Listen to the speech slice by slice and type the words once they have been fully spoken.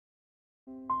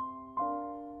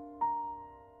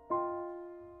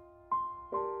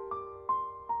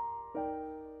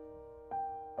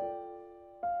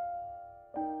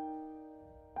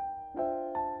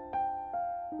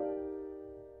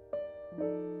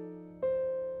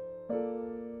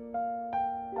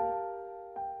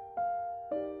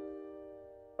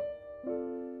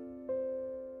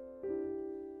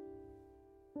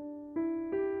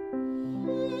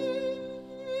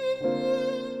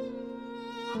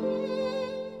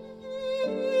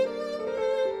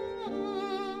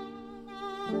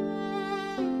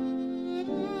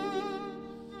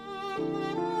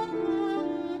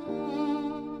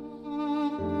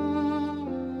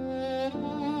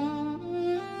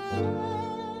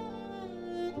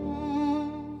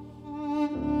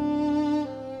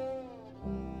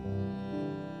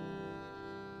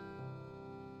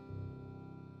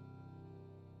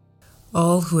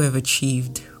All who have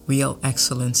achieved real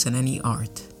excellence in any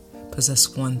art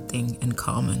possess one thing in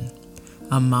common: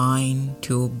 a mind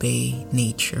to obey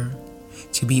nature,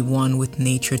 to be one with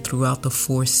nature throughout the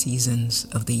 4 seasons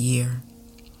of the year.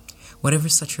 Whatever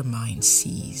such a mind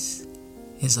sees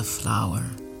is a flower.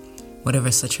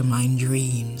 Whatever such a mind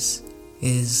dreams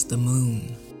is the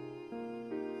moon.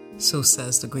 So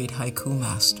says the great haiku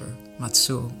master,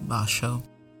 Matsuo Basho.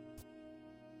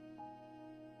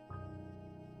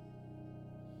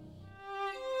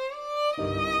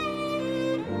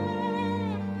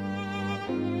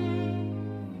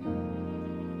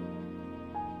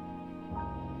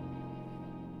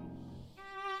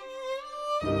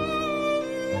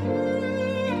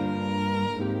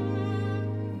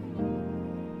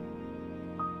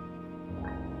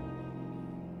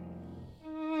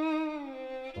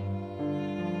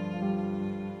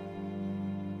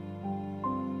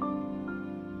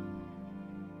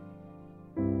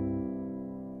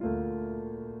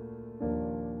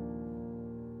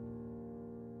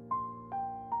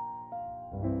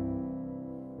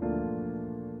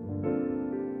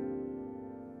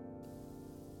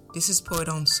 This is Poet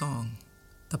on Song,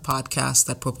 the podcast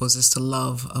that proposes to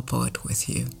love a poet with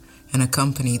you and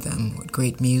accompany them with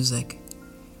great music.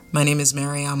 My name is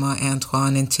Mariama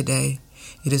Antoine, and today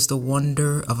it is the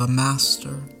wonder of a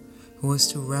master who was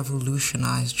to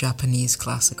revolutionize Japanese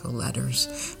classical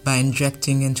letters by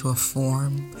injecting into a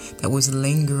form that was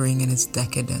lingering in its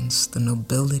decadence the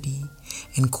nobility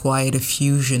and quiet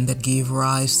effusion that gave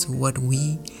rise to what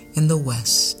we in the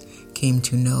West came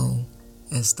to know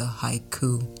as the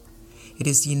haiku. It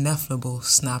is the ineffable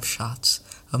snapshots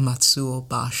of Matsuo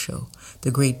Basho, the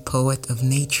great poet of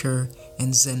nature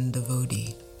and Zen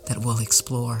devotee, that we'll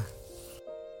explore.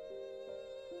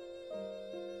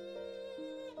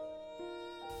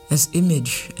 As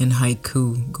image and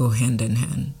haiku go hand in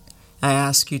hand, I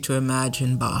ask you to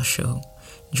imagine Basho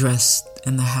dressed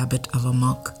in the habit of a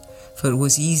monk, for it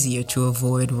was easier to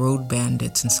avoid road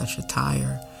bandits in such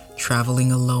attire,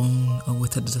 traveling alone or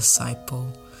with a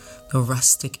disciple. The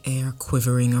rustic air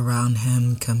quivering around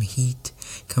him, come heat,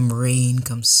 come rain,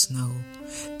 come snow,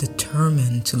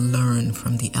 determined to learn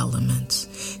from the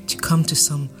elements, to come to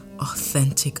some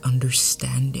authentic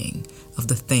understanding of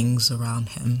the things around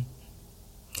him.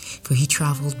 For he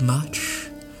traveled much,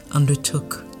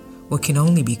 undertook what can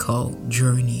only be called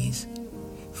journeys,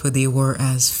 for they were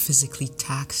as physically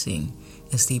taxing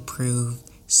as they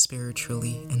proved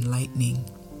spiritually enlightening.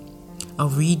 I'll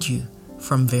read you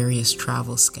from various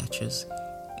travel sketches,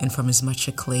 and from his much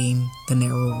acclaimed The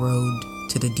Narrow Road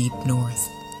to the Deep North.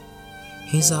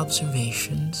 His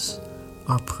observations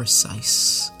are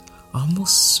precise,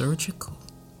 almost surgical,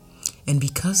 and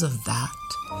because of that,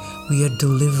 we are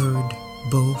delivered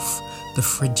both the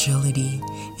fragility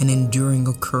and enduring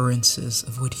occurrences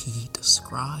of what he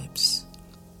describes.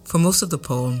 For most of the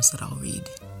poems that I'll read,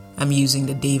 I'm using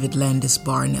the David Landis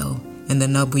Barnell and the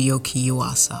Nobuyoki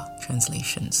Yuasa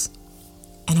translations.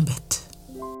 In a bit.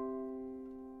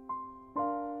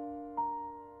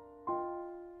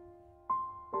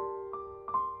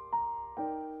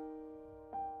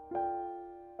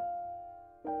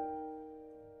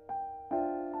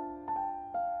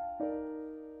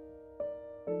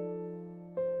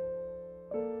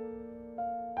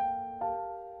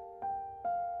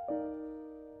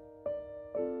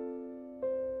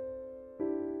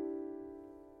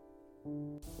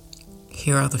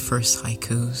 Here are the first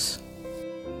haikus.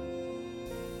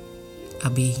 A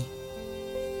bee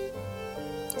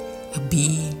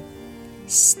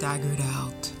staggered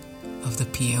out of the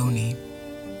peony.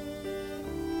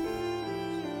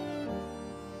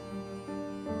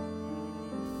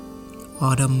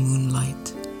 Autumn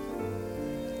moonlight.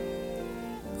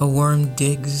 A worm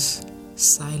digs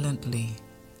silently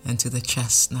into the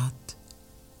chestnut.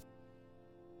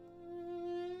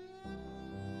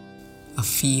 a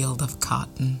field of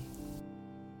cotton,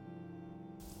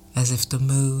 as if the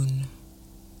moon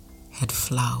had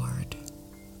flowered.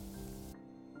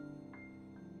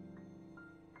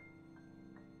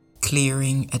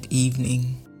 Clearing at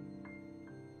evening,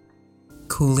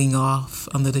 cooling off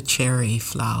under the cherry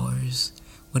flowers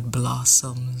with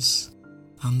blossoms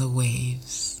on the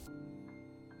waves.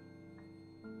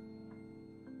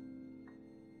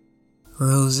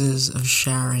 Roses of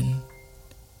Sharon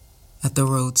at the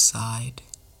roadside,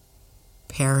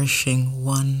 perishing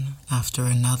one after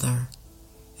another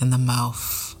in the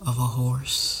mouth of a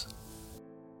horse.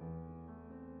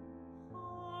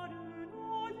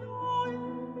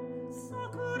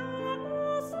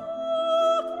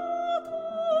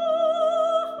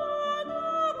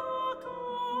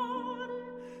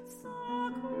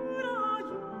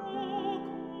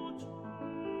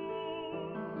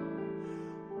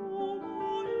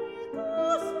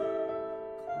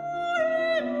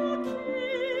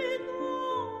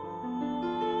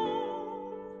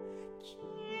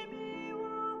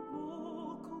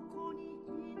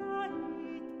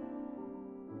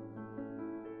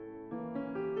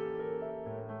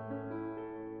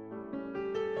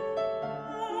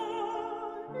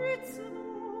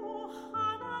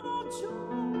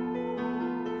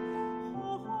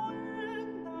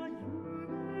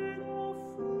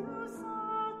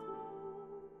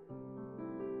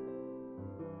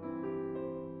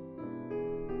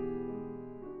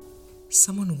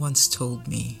 Someone once told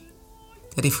me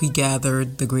that if we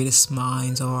gathered the greatest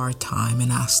minds of our time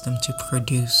and asked them to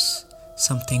produce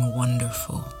something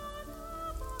wonderful,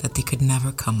 that they could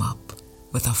never come up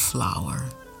with a flower,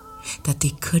 that they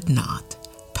could not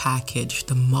package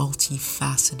the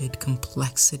multifaceted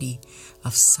complexity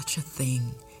of such a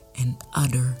thing in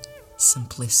utter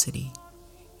simplicity.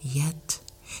 Yet,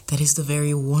 that is the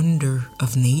very wonder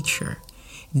of nature,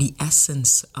 the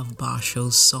essence of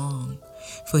Basho's song,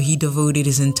 for he devoted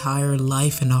his entire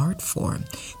life and art form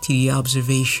to the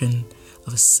observation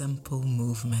of a simple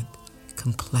movement,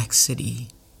 complexity,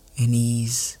 and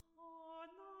ease.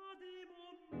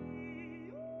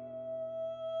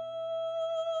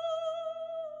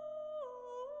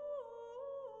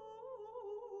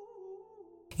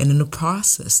 And in the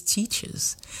process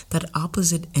teaches that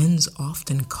opposite ends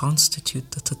often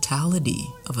constitute the totality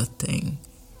of a thing.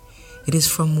 It is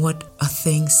from what a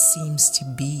thing seems to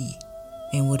be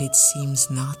and what it seems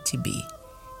not to be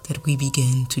that we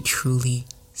begin to truly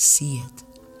see it.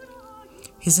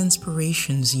 His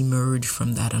inspirations emerge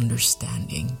from that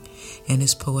understanding, and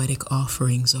his poetic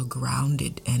offerings are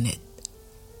grounded in it.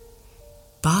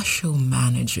 Basho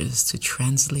manages to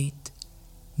translate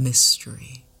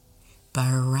mystery by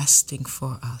arresting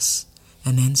for us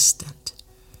an instant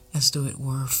as though it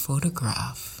were a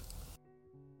photograph.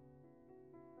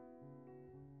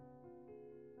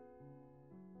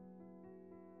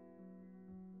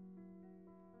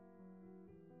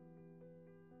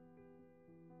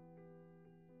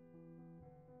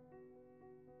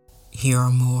 Here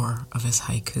are more of his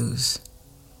haikus.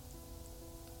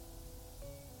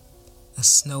 A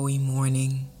snowy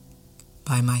morning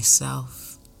by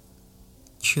myself,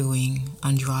 chewing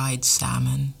on dried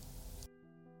salmon.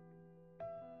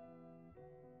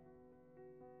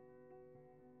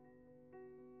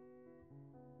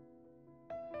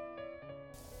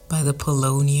 By the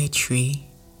paulownia tree,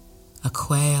 a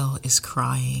quail is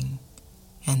crying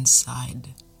inside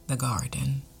the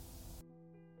garden.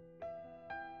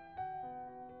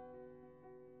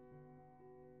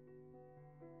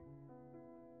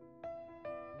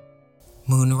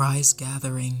 Moonrise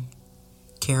gathering,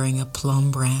 carrying a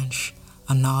plum branch,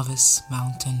 a novice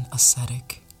mountain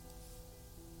ascetic.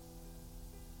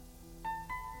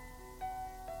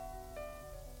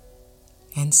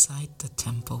 Inside the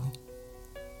temple,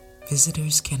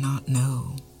 visitors cannot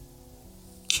know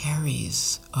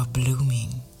cherries are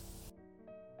blooming.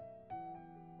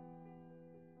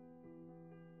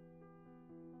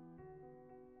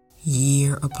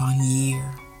 Year upon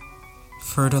year,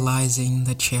 fertilizing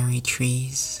the cherry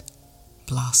trees,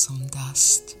 blossom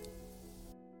dust.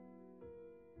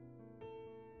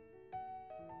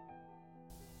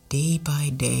 Day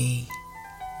by day,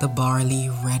 the barley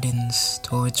reddens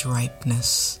towards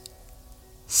ripeness,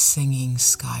 singing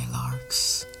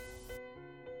skylarks.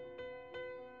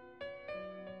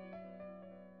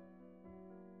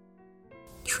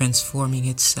 Transforming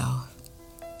itself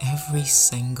every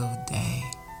single day,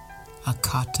 a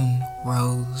cotton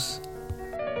rose.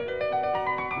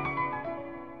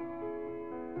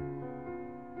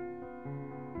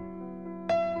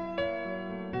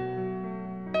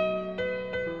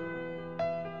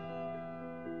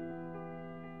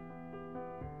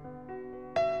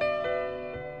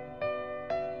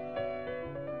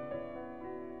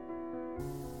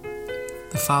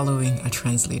 following are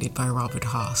translated by Robert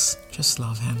Haas. Just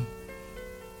love him.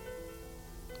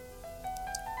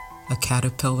 A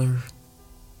caterpillar,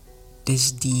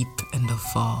 this deep in the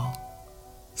fall,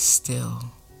 still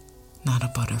not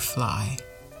a butterfly.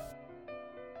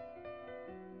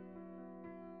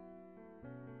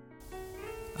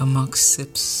 A monk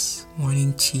sips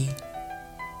morning tea.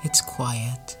 It's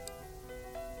quiet.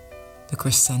 The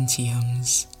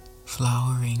chrysanthemums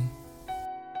flowering.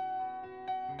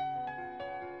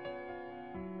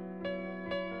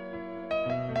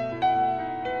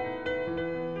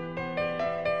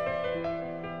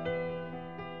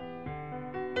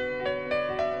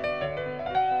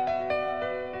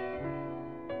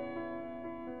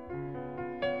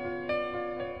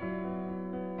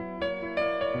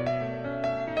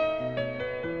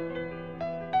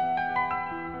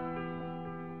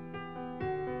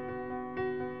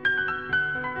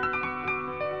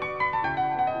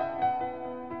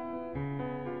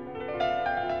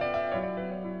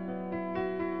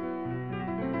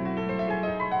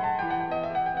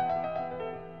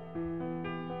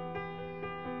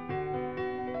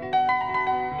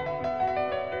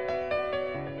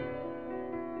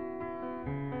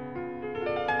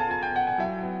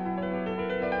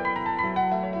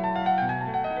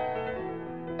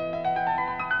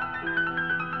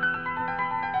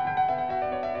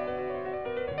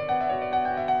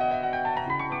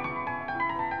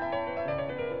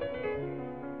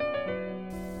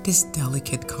 This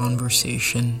delicate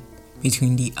conversation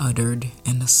between the uttered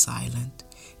and the silent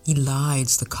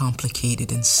elides the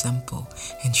complicated and simple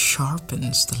and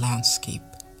sharpens the landscape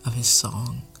of his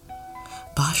song.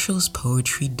 Basho's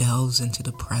poetry delves into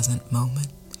the present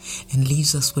moment and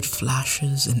leaves us with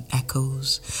flashes and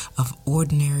echoes of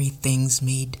ordinary things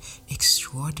made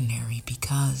extraordinary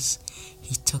because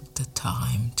he took the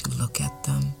time to look at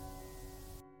them.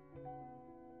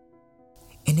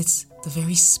 And it's the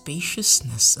very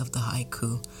spaciousness of the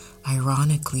haiku,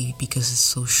 ironically because it's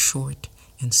so short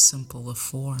and simple a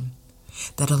form,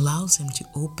 that allows him to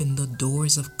open the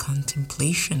doors of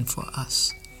contemplation for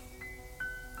us.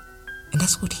 And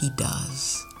that's what he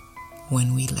does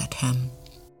when we let him.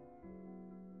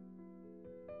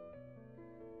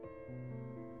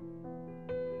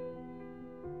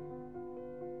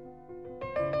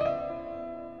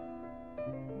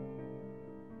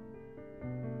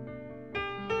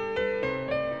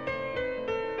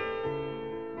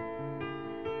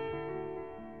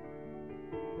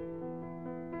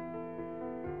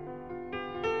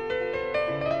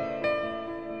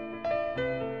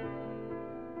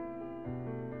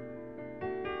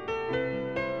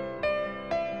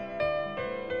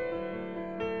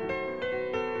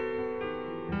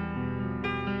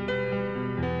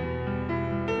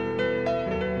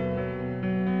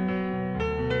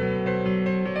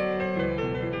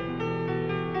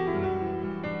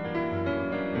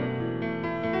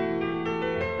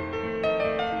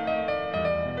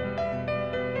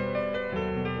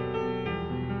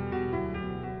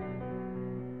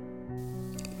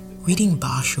 Reading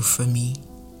Basho for me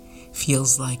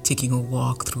feels like taking a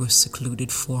walk through a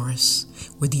secluded forest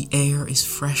where the air is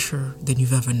fresher than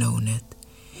you've ever known it.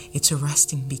 It's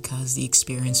arresting because the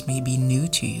experience may be new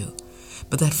to you,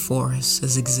 but that forest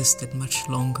has existed much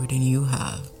longer than you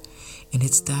have, and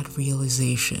it's that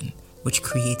realization which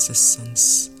creates a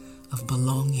sense of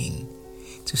belonging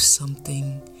to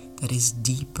something that is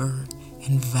deeper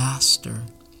and vaster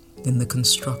than the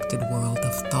constructed world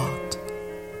of thought.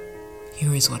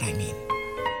 Here is what I mean.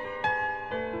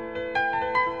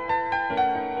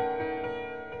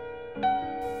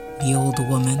 The old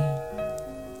woman,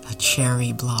 a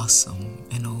cherry blossom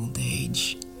in old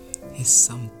age, is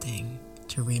something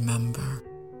to remember.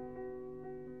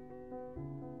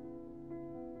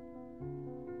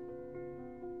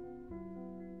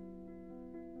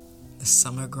 The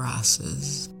summer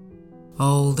grasses,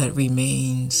 all that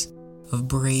remains of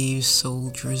brave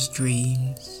soldiers'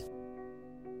 dreams.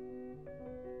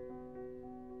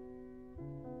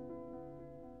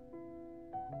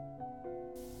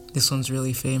 This one's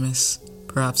really famous,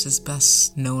 perhaps his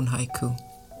best known haiku.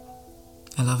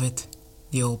 I love it.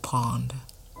 The old pond.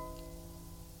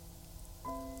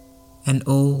 An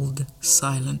old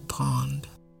silent pond.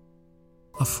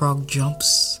 A frog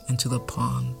jumps into the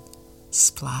pond.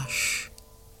 Splash.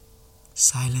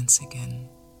 Silence again.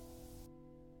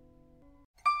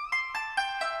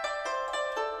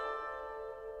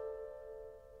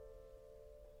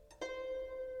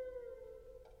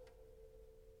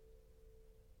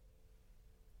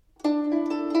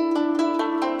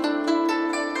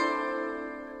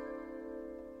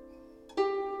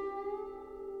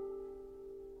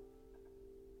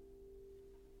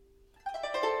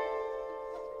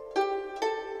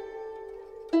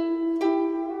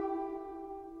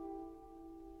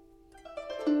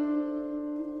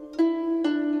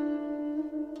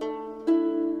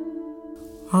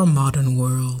 Our modern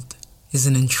world is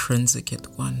an intrinsic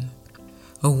one,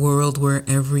 a world where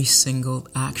every single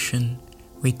action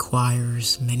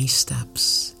requires many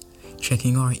steps.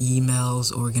 Checking our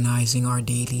emails, organizing our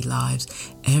daily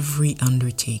lives, every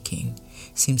undertaking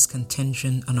seems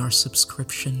contingent on our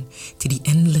subscription to the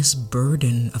endless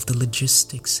burden of the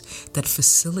logistics that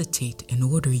facilitate an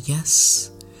order,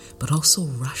 yes, but also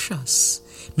rush us,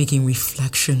 making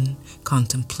reflection,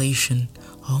 contemplation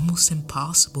almost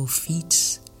impossible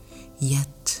feats.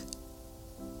 Yet,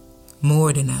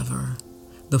 more than ever,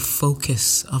 the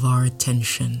focus of our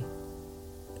attention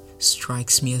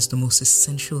strikes me as the most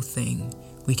essential thing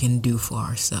we can do for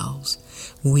ourselves.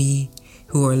 We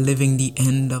who are living the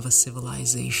end of a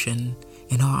civilization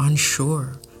and are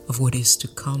unsure of what is to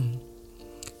come,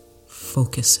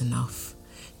 focus enough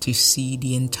to see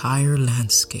the entire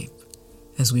landscape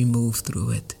as we move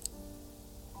through it.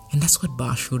 And that's what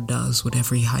Basho does with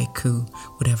every haiku,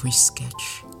 with every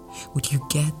sketch. What you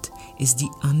get is the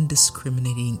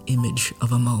undiscriminating image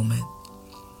of a moment.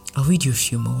 I'll read you a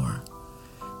few more.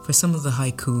 For some of the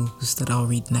haikus that I'll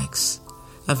read next,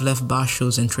 I've left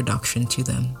Basho's introduction to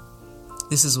them.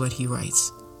 This is what he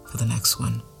writes for the next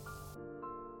one.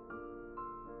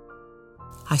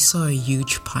 I saw a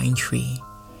huge pine tree,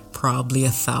 probably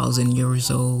 1,000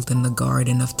 years old, in the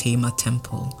garden of Tema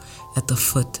Temple at the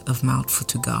foot of Mount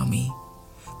Futugami.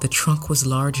 The trunk was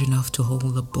large enough to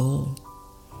hold a bull.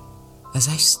 As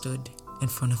I stood in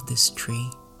front of this tree,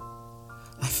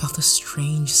 I felt a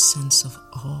strange sense of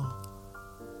awe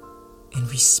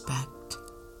and respect.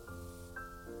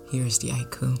 Here's the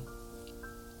haiku.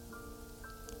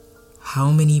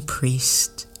 How many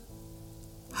priests,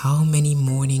 how many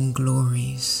morning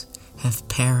glories have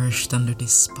perished under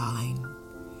this spine,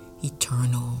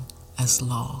 eternal as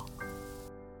law.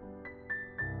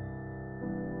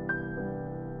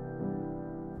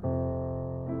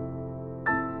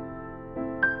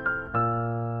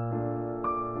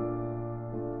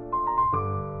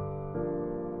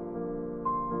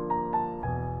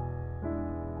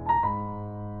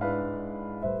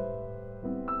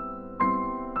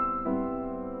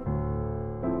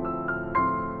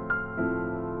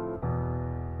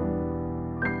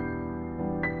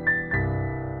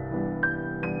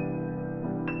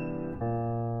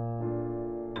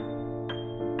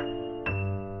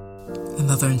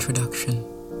 Another introduction,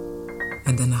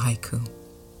 and then a haiku.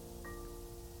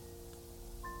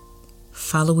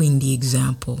 Following the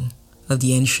example of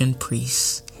the ancient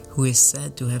priest who is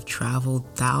said to have traveled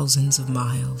thousands of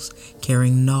miles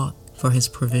carrying naught for his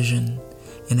provision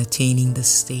and attaining the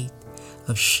state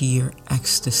of sheer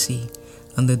ecstasy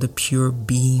under the pure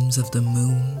beams of the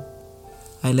moon,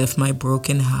 I left my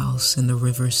broken house in the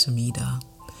river Sumida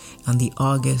on the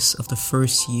August of the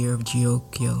first year of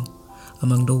Gyokyo,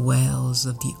 among the wails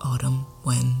of the autumn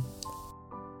wind.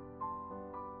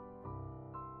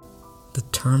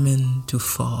 Determined to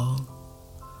fall,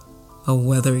 a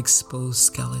weather-exposed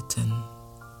skeleton,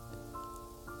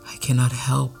 I cannot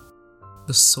help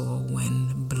the sore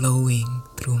wind blowing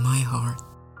through my heart.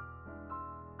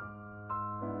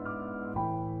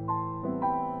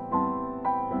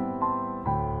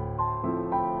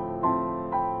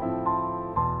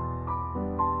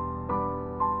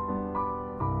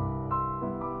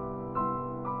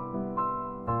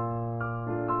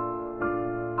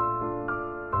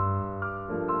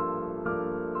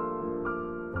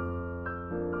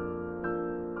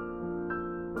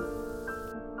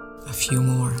 A few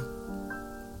more.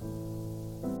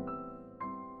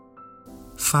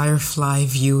 Firefly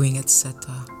viewing at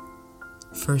Seta,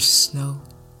 first snow,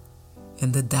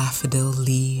 and the daffodil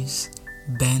leaves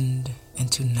bend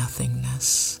into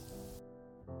nothingness.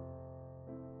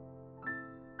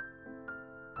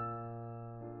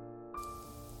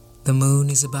 The moon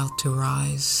is about to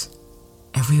rise,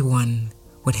 everyone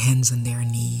with hands on their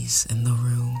knees in the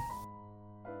room.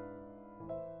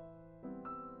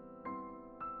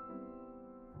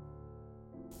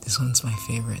 This one's my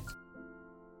favorite.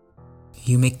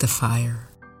 You make the fire,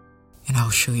 and I'll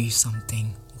show you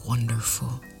something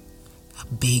wonderful.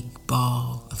 A big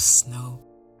ball of snow.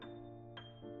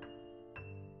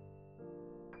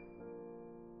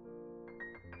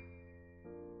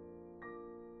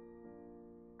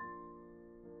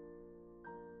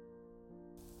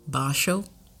 Basho,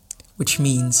 which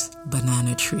means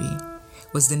banana tree,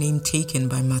 was the name taken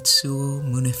by Matsuo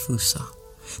Basho.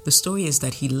 The story is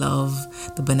that he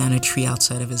loved the banana tree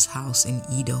outside of his house in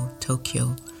Edo,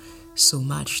 Tokyo, so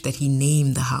much that he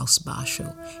named the house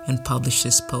Basho and published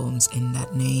his poems in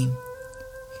that name.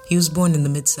 He was born in the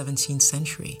mid-17th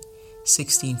century,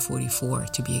 1644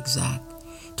 to be exact,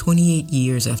 28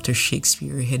 years after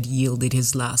Shakespeare had yielded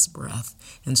his last breath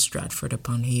in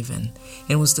Stratford-upon-Avon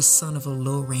and was the son of a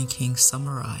low-ranking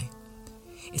samurai.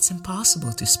 It's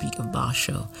impossible to speak of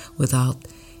Basho without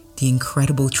the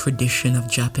incredible tradition of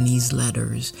Japanese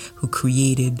letters who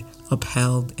created,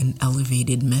 upheld, and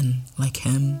elevated men like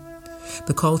him.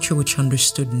 The culture which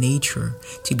understood nature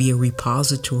to be a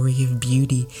repository of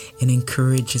beauty and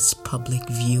encouraged its public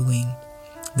viewing.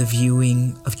 The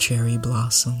viewing of cherry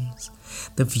blossoms,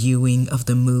 the viewing of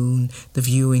the moon, the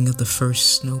viewing of the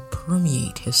first snow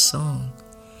permeate his song.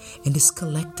 And his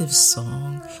collective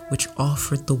song, which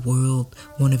offered the world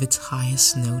one of its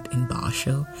highest note in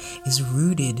Basho, is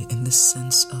rooted in the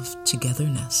sense of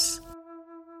togetherness.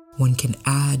 One can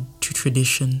add to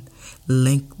tradition,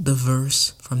 link the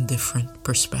verse from different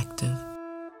perspective.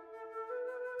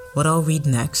 What I'll read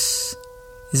next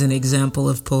is an example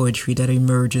of poetry that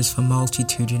emerges from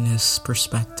multitudinous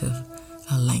perspective,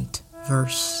 a linked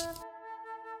verse.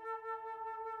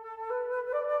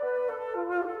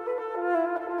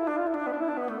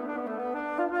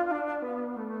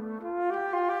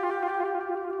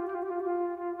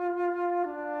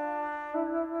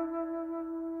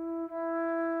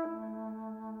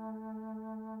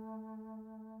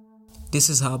 This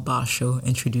is how Basho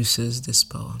introduces this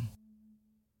poem.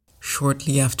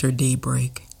 Shortly after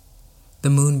daybreak, the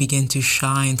moon began to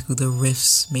shine through the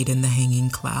rifts made in the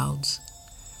hanging clouds.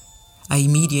 I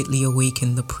immediately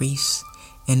awakened the priest,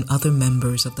 and other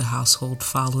members of the household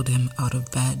followed him out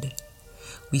of bed.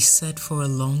 We sat for a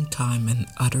long time in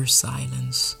utter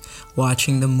silence,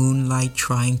 watching the moonlight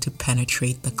trying to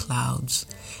penetrate the clouds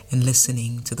and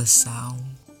listening to the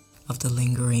sound of the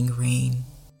lingering rain.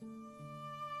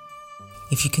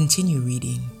 If you continue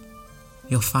reading,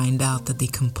 you'll find out that they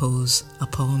compose a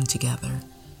poem together.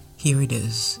 Here it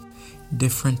is,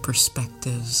 different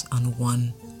perspectives on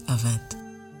one event,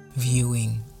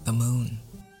 viewing the moon.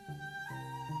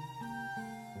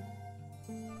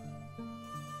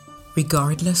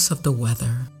 Regardless of the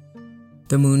weather,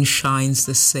 the moon shines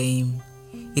the same.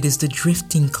 It is the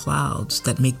drifting clouds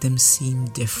that make them seem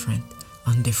different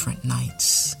on different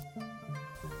nights.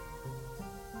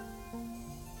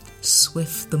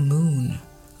 Swift the moon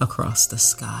across the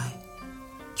sky,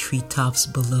 treetops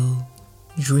below,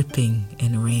 dripping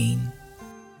in rain.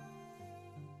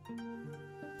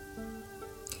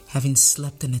 Having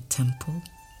slept in a temple,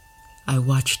 I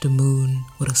watched the moon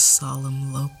with a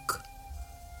solemn look.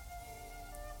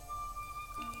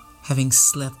 Having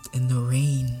slept in the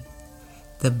rain,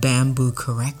 the bamboo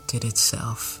corrected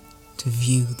itself to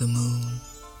view the moon.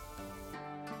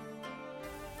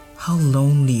 How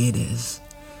lonely it is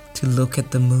to look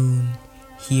at the moon,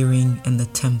 hearing in the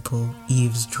temple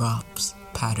eavesdrops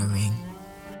pattering.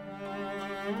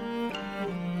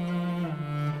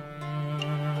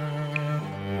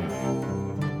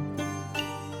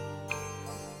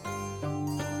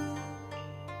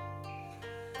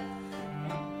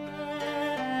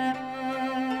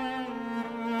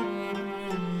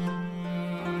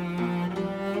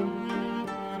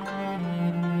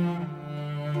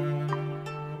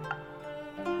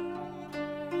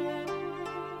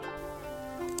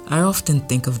 I often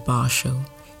think of Basho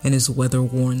in his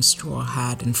weather-worn straw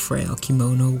hat and frail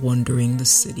kimono, wandering the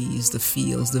cities, the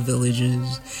fields, the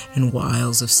villages, and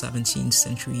wilds of 17th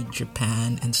century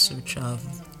Japan in search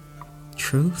of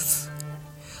truth.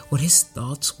 What his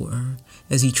thoughts were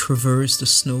as he traversed the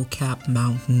snow-capped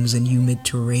mountains and humid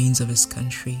terrains of his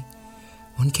country,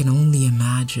 one can only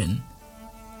imagine.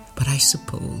 But I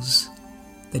suppose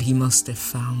that he must have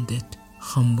found it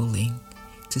humbling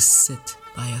to sit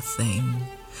by a thing,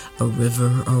 a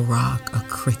river, a rock, a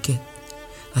cricket,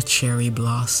 a cherry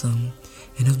blossom,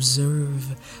 and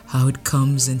observe how it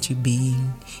comes into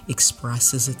being,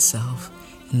 expresses itself,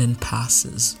 and then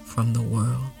passes from the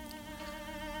world.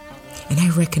 And I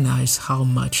recognize how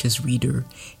much his reader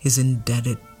is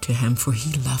indebted to him, for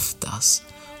he left us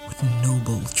with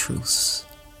noble truths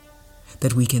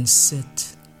that we can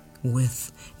sit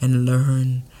with and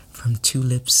learn from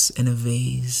tulips in a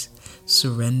vase,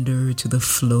 surrender to the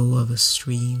flow of a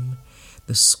stream,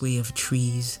 the sway of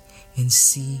trees, and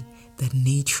see that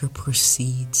nature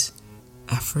proceeds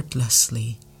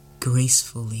effortlessly,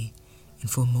 gracefully, and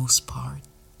for most part,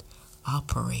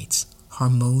 operates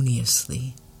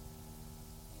harmoniously.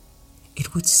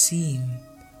 It would seem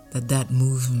that that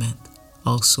movement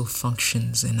also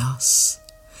functions in us,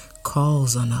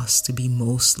 calls on us to be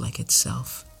most like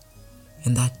itself,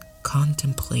 and that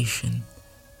contemplation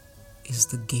is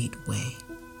the gateway.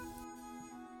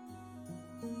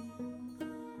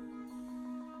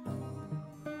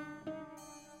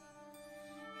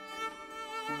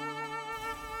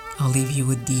 I'll leave you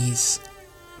with these.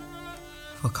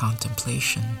 for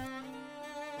contemplation.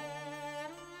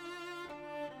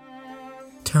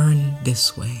 Turn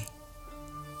this way.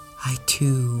 I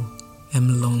too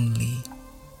am lonely,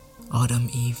 autumn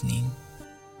evening.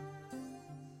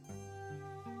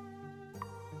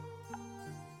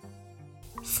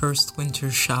 First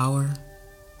winter shower,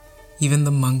 even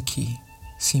the monkey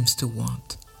seems to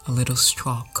want a little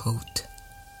straw coat.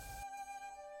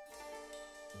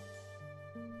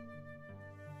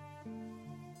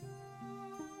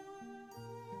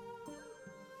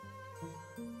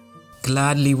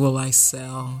 Gladly will I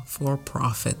sell for a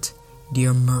profit,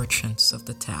 dear merchants of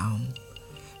the town,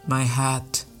 my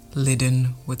hat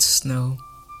laden with snow.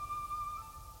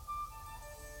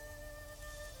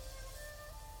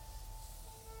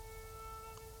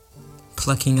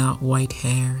 Plucking out white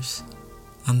hairs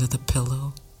under the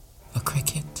pillow, a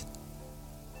cricket.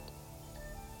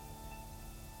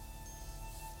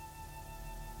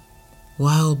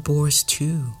 Wild boars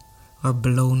too are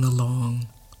blown along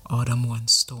autumn one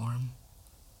storm.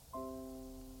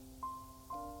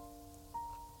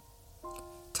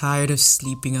 Tired of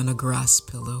sleeping on a grass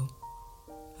pillow,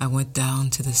 I went down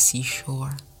to the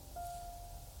seashore.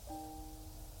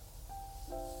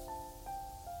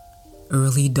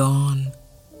 Early dawn,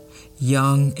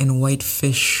 young and white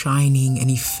fish shining in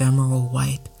ephemeral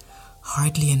white,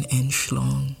 hardly an inch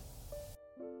long.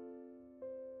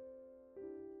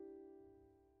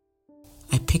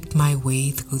 I picked my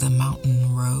way through the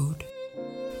mountain road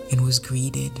and was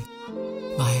greeted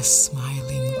by a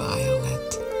smiling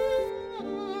violet.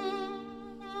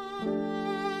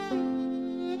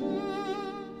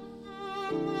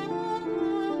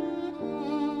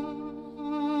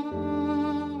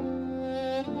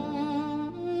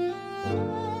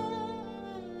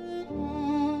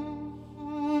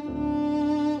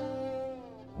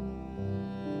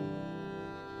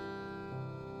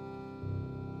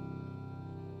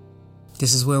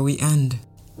 This is where we end.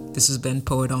 This has been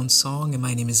Poet on Song, and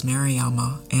my name is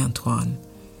Mariama Antoine.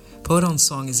 Poet on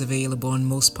Song is available on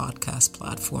most podcast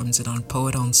platforms and on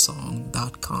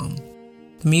poetonsong.com.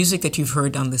 The music that you've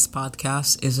heard on this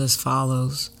podcast is as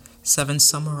follows: Seven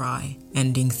Samurai,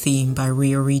 ending theme by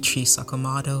Ryorichi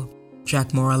Sakamoto, Jack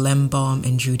Moralembaum,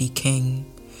 and Judy King.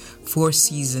 Four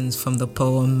Seasons from the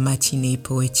poem Matinée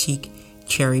Poétique,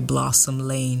 Cherry Blossom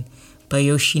Lane, by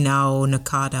Yoshinao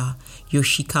Nakata,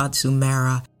 Yoshikatsu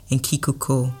Mara, and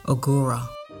Kikuko Ogura.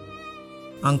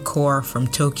 Encore from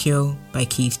Tokyo by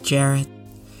Keith Jarrett.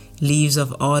 Leaves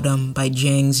of Autumn by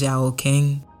Jang Xiao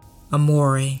King.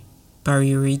 Amore by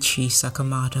Ryorichi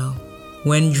Sakamoto.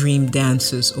 When Dream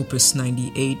Dances, Opus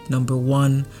 98, Number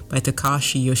 1 by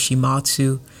Takashi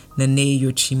Yoshimatsu, Nane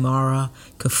Yoshimura,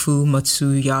 Kafu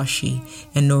Matsuyashi,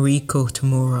 and Noriko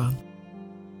Tamura.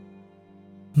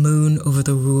 Moon Over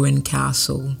the Ruined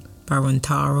Castle by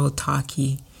Rantaro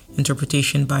Taki,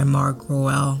 interpretation by Mark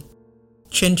Roel.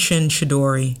 Chin Chin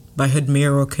Chidori by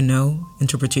Hadmiro Kano,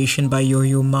 interpretation by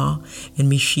Yo-Yo Ma and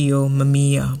Michio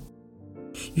Mamiya.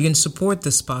 You can support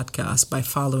this podcast by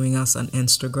following us on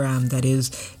Instagram, that is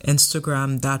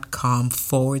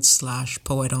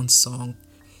instagram.com/poetonsong.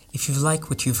 If you like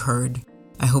what you've heard,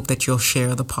 I hope that you'll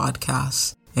share the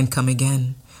podcast and come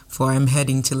again, for I'm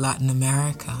heading to Latin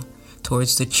America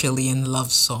towards the Chilean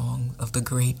love song of the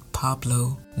great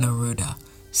Pablo Neruda.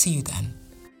 See you then.